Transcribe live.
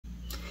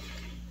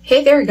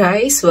Hey there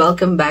guys!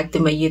 Welcome back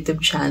to my YouTube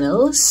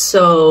channel.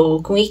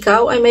 So, kung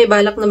ikaw ay may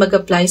balak na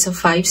mag-apply sa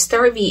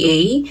 5-star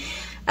VA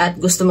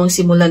at gusto mong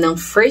simulan ng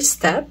first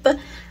step,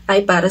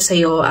 ay para sa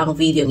iyo ang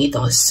video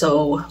ito.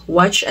 So,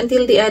 watch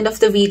until the end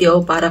of the video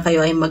para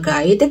kayo ay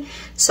mag-guide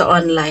sa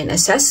online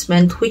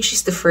assessment, which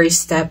is the first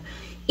step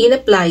in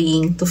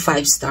applying to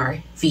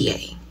 5-star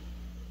VA.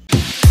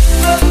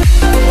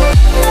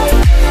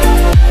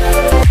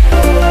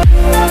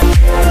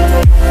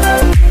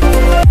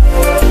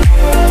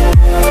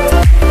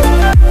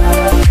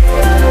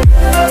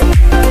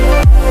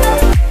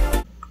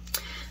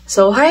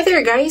 So, hi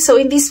there guys! So,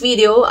 in this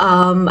video,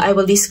 I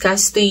will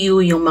discuss to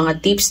you yung mga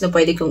tips na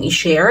pwede kong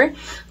i-share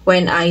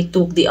when I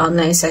took the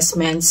online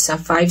assessments sa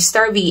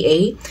 5-star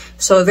VA.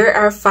 So, there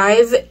are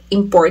 5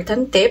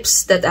 important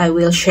tips that I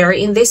will share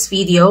in this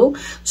video.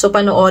 So,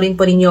 panoorin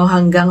po ninyo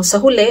hanggang sa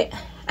huli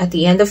at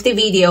the end of the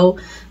video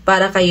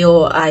para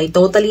kayo ay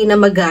totally na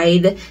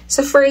mag-guide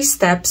sa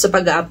first step sa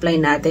pag-a-apply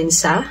natin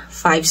sa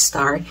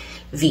 5-star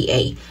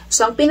VA.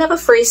 So, ang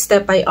pinaka-first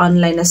step ay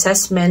online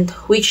assessment,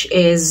 which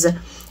is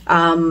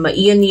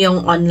yun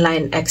yung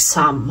online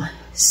exam.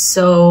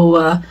 So,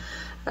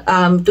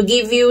 to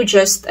give you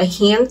just a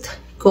hint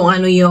kung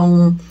ano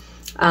yung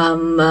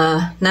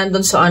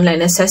nandun sa online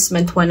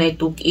assessment when I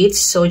took it.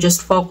 So, just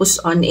focus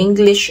on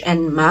English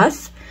and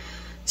math.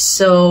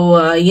 So,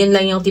 yun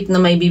lang yung tip na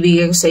may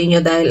bibigay ko sa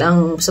inyo dahil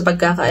sa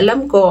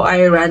pagkakaalam ko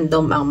ay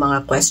random ang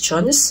mga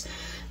questions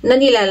na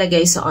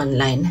nilalagay sa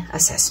online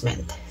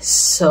assessment.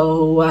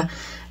 So,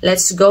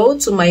 let's go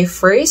to my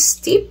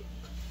first tip.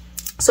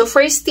 So,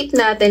 first tip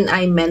natin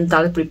ay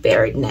mental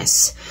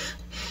preparedness.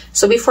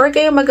 So, before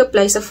kayo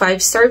mag-apply sa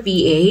 5-star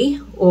VA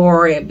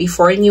or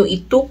before nyo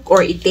i-took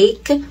or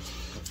i-take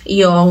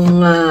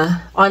yung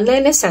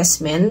online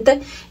assessment,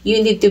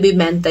 you need to be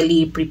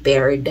mentally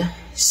prepared.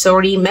 So,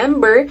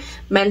 remember,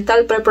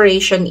 mental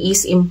preparation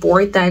is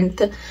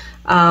important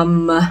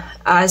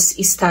as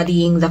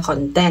studying the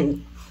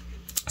content.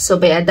 So,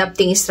 by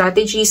adapting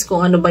strategies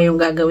kung ano ba yung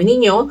gagawin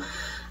ninyo,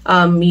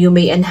 you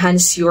may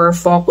enhance your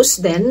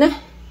focus then,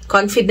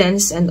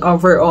 confidence, and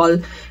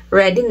overall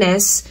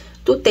readiness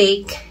to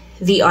take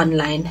the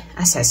online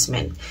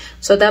assessment.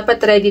 So, dapat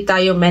ready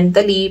tayo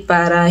mentally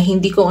para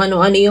hindi kung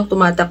ano-ano yung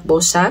tumatakbo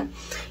sa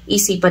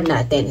isipan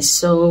natin.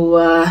 So,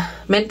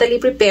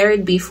 mentally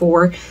prepared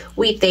before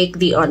we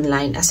take the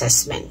online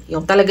assessment.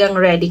 Yung talagang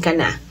ready ka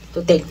na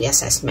to take the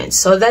assessment.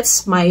 So,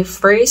 that's my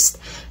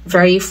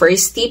very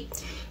first tip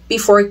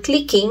before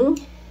clicking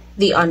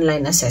the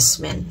online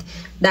assessment.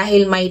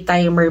 Dahil may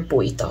timer po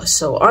ito.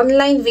 So,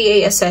 online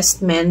VA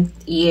assessment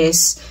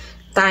is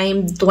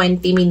timed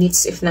 20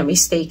 minutes if not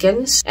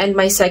mistaken. And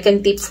my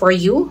second tip for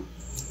you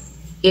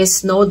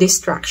is no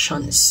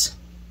distractions.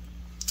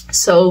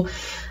 So,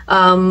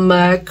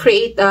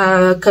 create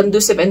a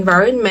conducive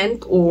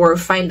environment or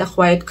find a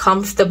quiet,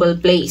 comfortable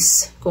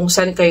place kung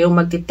saan kayo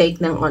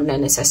magti-take ng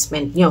online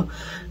assessment nyo.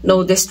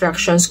 No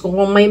distractions. Kung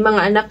may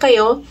mga anak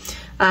kayo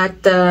at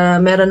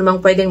meron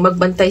namang pwedeng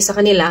magbantay sa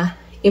kanila,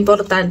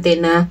 importante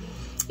na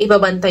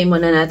ibabantay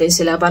muna natin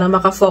sila para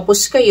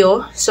makafocus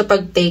kayo sa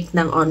pag-take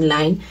ng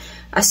online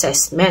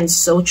assessments.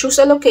 So, choose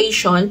a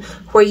location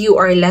where you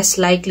are less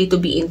likely to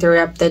be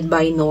interrupted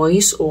by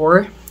noise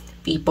or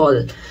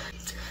people.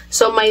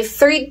 So, my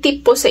third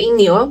tip po sa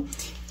inyo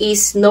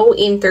is no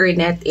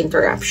internet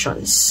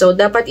interruptions. So,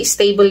 dapat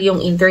stable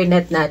yung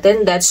internet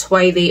natin. That's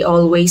why they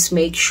always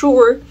make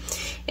sure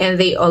and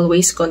they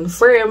always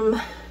confirm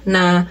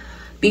na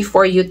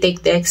before you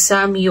take the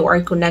exam, you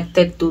are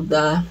connected to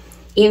the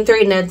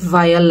internet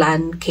via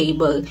LAN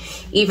cable.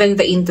 Even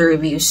the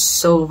interviews.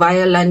 So,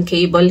 via LAN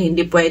cable,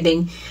 hindi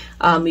pwedeng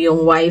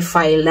yung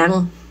Wi-Fi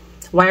lang.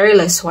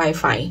 Wireless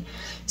Wi-Fi.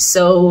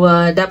 So,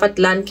 dapat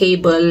LAN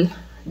cable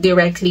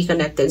directly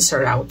connected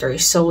sa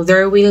router. So,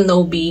 there will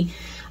no be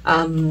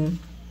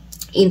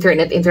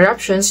internet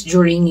interruptions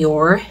during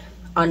your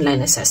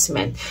online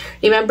assessment.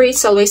 Remember,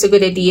 it's always a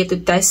good idea to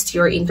test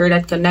your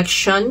internet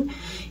connection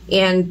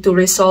and to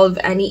resolve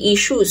any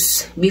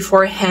issues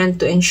beforehand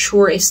to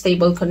ensure a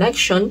stable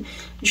connection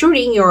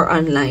during your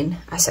online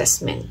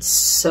assessment.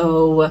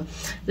 So,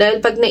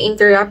 dahil pag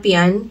na-interrupt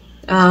yan,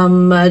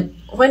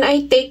 when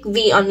I take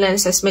the online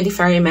assessment,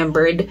 if I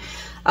remembered,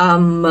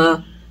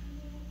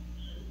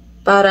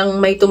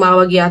 parang may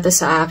tumawag yata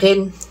sa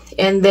akin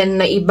and then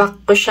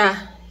na-back ko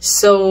siya.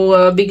 So,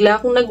 bigla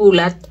akong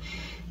nagulat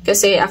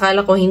kasi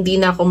akala ko hindi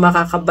na ako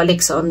makakabalik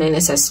sa online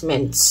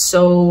assessment.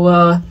 So,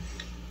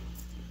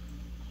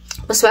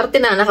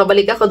 maswerte na,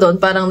 nakabalik ako doon.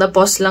 Parang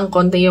na-pause lang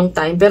konti yung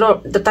time. Pero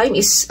the time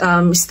is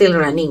still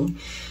running.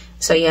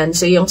 So, yan.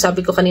 So, yung sabi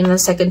ko kanina,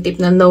 second tip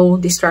na no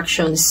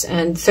distractions.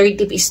 And third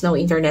tip is no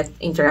internet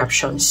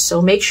interruptions.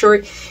 So, make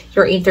sure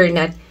your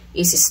internet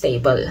is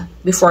stable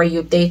before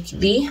you take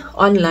the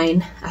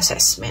online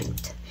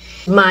assessment.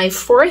 My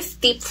fourth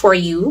tip for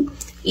you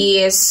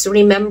is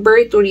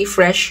remember to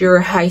refresh your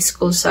high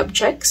school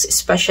subjects.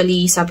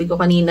 Especially, sabi ko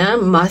kanina,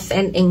 math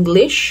and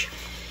English.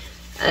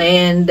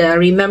 And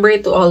remember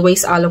to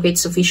always allocate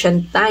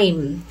sufficient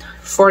time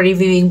for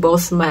reviewing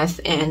both math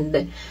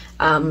and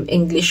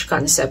English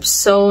concepts.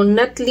 So,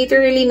 not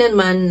literally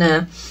naman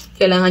na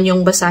kailangan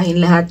yung basahin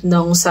lahat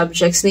ng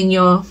subjects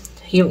ninyo,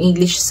 yung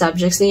English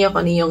subjects ninyo,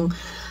 kung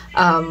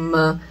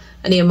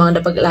ano yung mga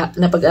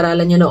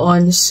napag-aralan nyo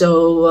noon.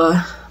 So,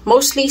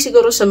 mostly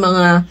siguro sa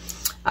mga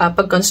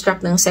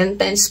pag-construct ng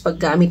sentence,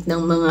 paggamit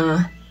ng mga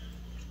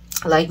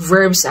like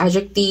verbs,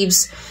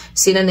 adjectives,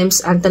 synonyms,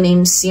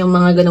 antonyms, yung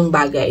mga ganong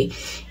bagay.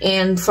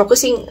 And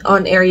focusing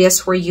on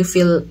areas where you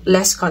feel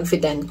less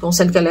confident. Kung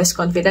saan ka less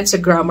confident, sa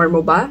grammar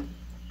mo ba?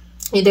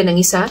 Yun din ang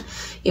isa.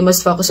 You must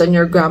focus on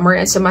your grammar.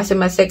 And sa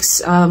mathematics,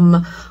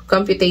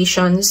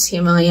 computations,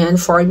 yung mga yan,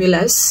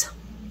 formulas.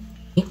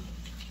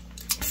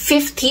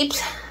 Fifth tip,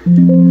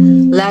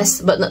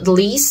 last but not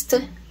least,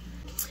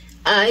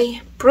 I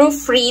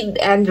proofread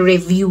and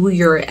review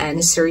your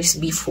answers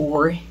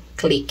before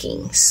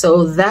clicking.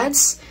 So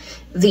that's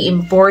the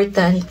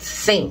important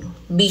thing.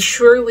 Be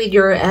sure with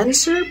your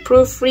answer,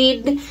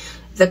 proofread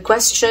the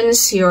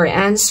questions, your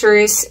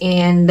answers,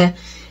 and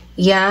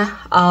yeah,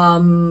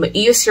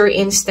 use your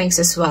instincts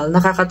as well.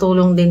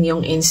 Nakakatulong din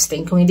yung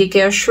instinct. Kung hindi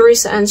kayo sure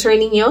sa answer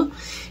ninyo,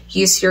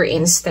 use your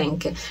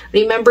instinct.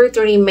 Remember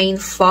to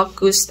remain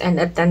focused and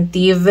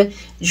attentive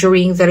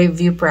during the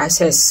review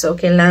process. So,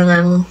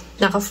 kailangang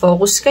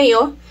nakafocus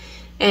kayo,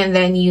 and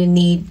then you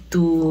need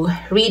to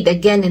read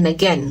again and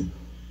again.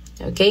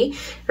 Okay?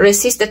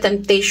 Resist the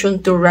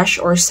temptation to rush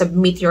or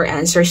submit your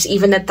answers.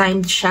 Even na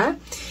timed siya,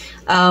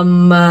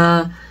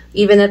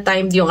 even na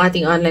timed yung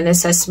ating online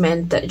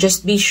assessment,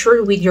 just be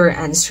sure with your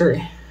answer.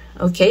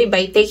 Okay?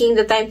 By taking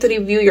the time to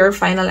review your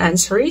final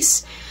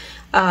answers,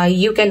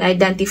 you can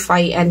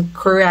identify and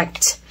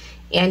correct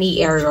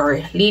any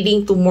error,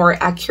 leading to more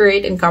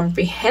accurate and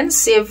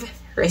comprehensive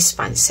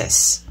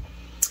responses.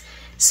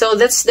 So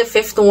that's the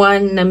fifth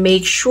one.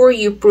 Make sure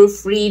you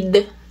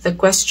proofread the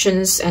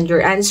questions and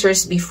your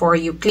answers before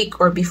you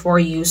click or before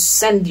you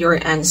send your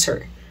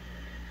answer.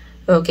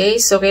 Okay?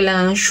 So,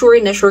 kailangan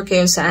sure na sure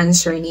kayo sa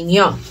answer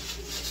ninyo.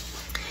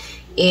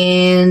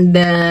 And,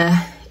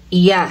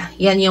 yeah,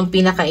 yan yung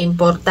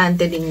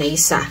pinaka-importante din na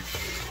isa.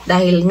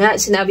 Dahil nga,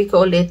 sinabi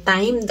ko ulit,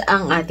 timed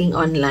ang ating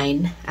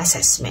online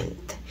assessment.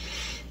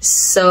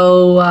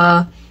 So,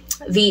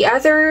 the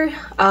other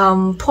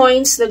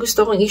points na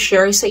gusto kong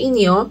i-share sa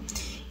inyo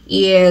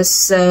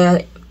is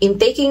in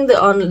taking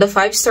the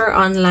 5-star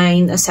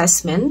online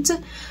assessment,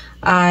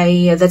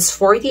 that's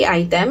 40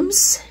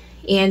 items,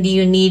 and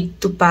you need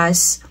to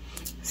pass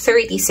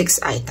 36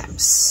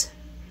 items.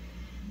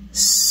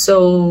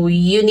 So,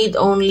 you need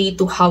only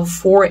to have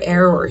 4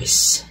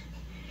 errors.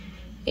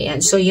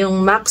 Ayan. So,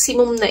 yung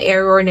maximum na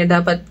error na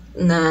dapat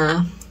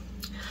na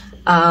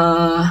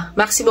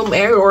maximum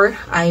error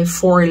ay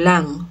 4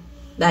 lang.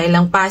 Dahil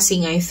ang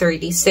passing ay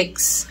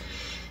 36.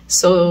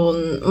 So,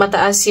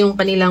 mataas yung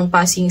kanilang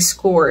passing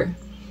score.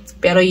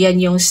 Pero yan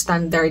yung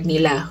standard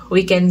nila.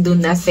 We can do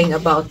nothing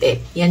about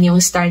it. Yan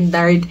yung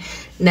standard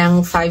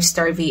ng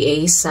 5-star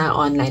VA sa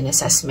online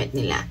assessment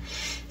nila.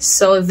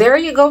 So, there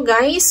you go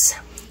guys.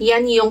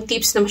 Yan yung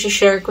tips na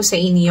masishare ko sa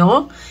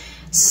inyo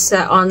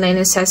sa online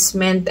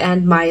assessment.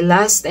 And my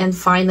last and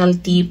final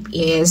tip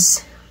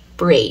is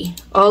pray.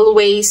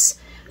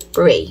 Always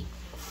pray.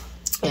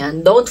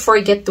 And don't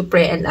forget to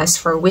pray and ask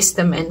for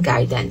wisdom and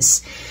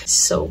guidance.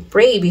 So,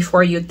 pray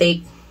before you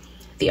take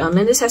the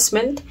online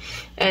assessment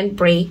and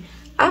pray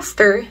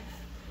after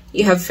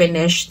you have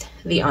finished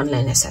the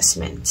online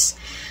assessments.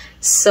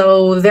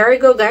 So, there you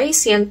go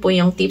guys. Yan po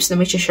yung tips na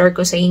may share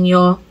ko sa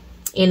inyo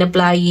in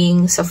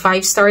applying sa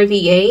 5-star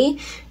VA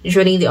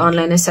during the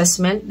online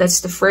assessment. That's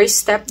the first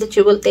step that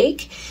you will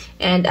take.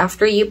 And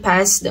after you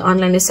pass the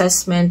online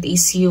assessment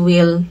is you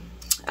will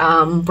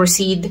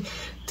proceed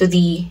to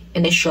the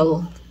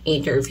initial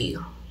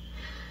interview.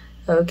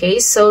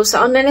 Okay, so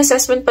sa online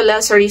assessment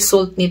pala, sa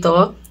result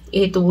nito,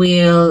 it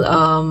will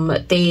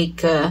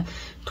take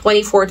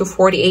 24 to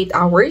 48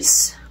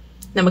 hours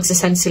na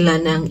magsasend sila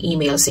ng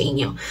email sa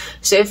inyo.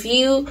 So if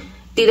you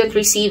didn't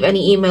receive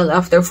any email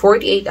after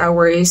 48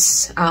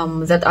 hours,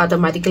 that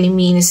automatically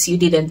means you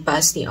didn't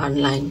pass the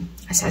online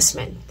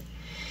assessment.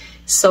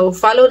 So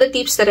follow the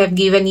tips that I've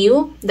given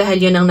you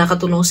dahil yun ang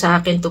nakatulong sa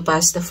akin to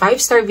pass the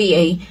 5-star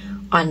VA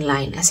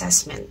online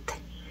assessment.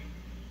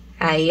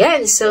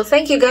 Ayan, so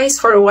thank you guys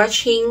for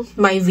watching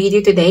my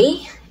video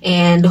today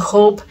and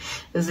hope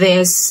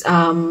this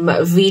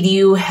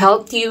video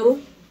helped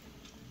you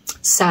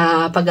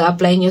sa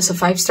pag-a-apply nyo sa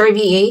 5-star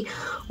VA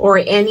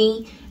or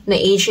any na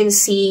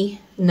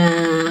agency na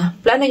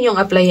plano nyong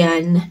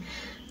applyan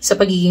sa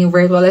pagiging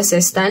virtual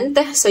assistant.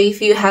 So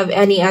if you have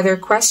any other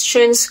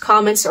questions,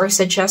 comments, or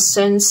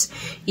suggestions,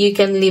 you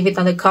can leave it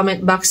on the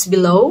comment box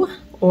below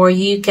or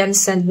you can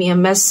send me a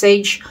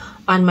message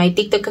on my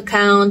TikTok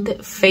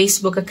account,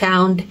 Facebook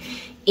account,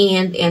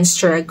 and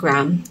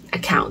Instagram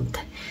account.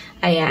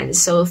 Ayan.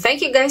 So, thank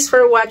you guys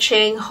for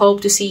watching.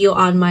 Hope to see you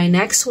on my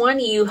next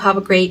one. You have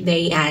a great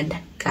day and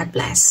God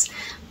bless.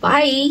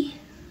 Bye!